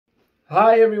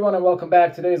Hi everyone and welcome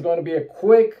back. Today is going to be a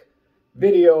quick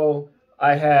video.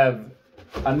 I have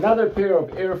another pair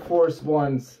of Air Force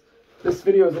Ones. This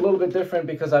video is a little bit different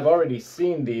because I've already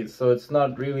seen these, so it's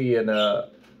not really a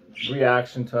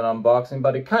reaction to an unboxing,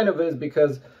 but it kind of is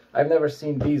because I've never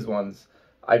seen these ones.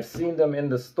 I've seen them in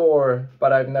the store,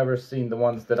 but I've never seen the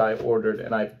ones that I ordered,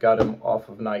 and I've got them off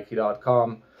of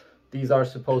Nike.com. These are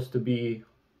supposed to be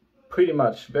pretty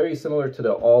much very similar to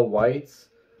the all whites,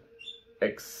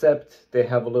 except they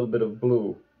have a little bit of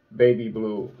blue, baby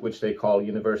blue, which they call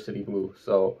university blue.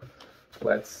 So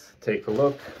let's take a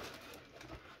look.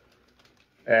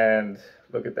 And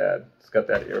look at that. It's got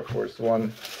that Air Force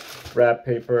One wrap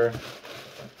paper.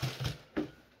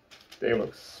 They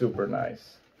look super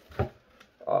nice.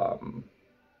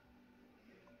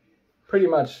 Pretty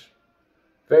much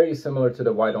very similar to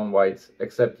the white on whites,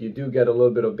 except you do get a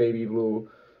little bit of baby blue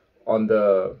on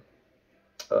the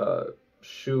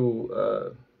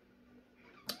shoe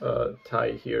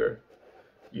tie here.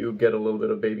 You get a little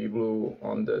bit of baby blue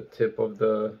on the tip of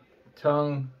the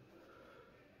tongue,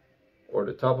 or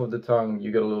the top of the tongue.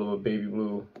 You get a little bit of baby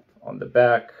blue on the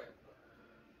back,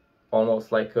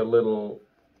 almost like a little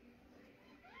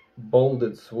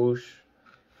bolded swoosh.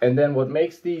 And then what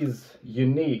makes these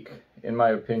unique, in my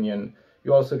opinion,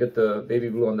 you also get the baby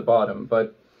blue on the bottom,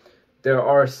 but there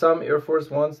are some Air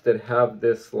Force Ones that have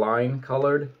this line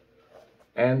colored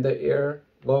and the Air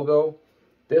logo.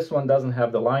 This one doesn't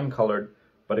have the line colored,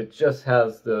 but it just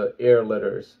has the Air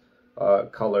letters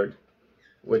colored,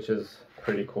 which is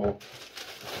pretty cool.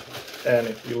 And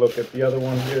if you look at the other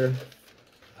one here,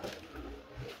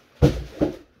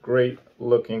 great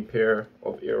looking pair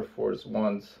of Air Force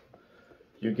Ones.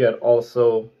 You get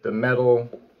also the metal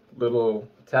little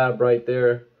tab right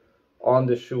there on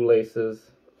the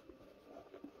shoelaces.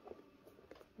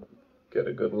 Get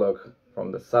a good look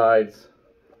from the sides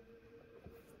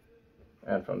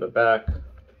and from the back.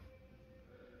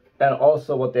 And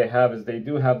also what they have is they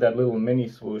do have that little mini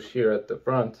swoosh here at the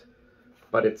front,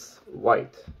 but it's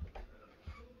white,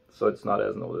 so it's not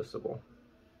as noticeable.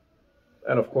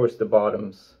 And of course the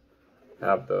bottoms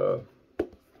have the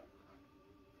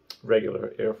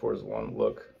regular Air Force One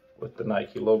look with the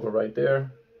Nike logo right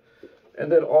there.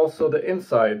 And then also the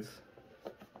insides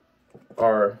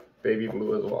are baby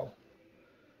blue as well.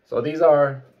 So these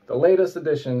are the latest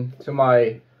addition to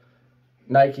my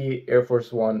Nike Air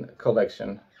Force One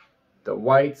collection. The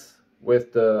whites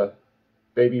with the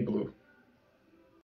baby blue.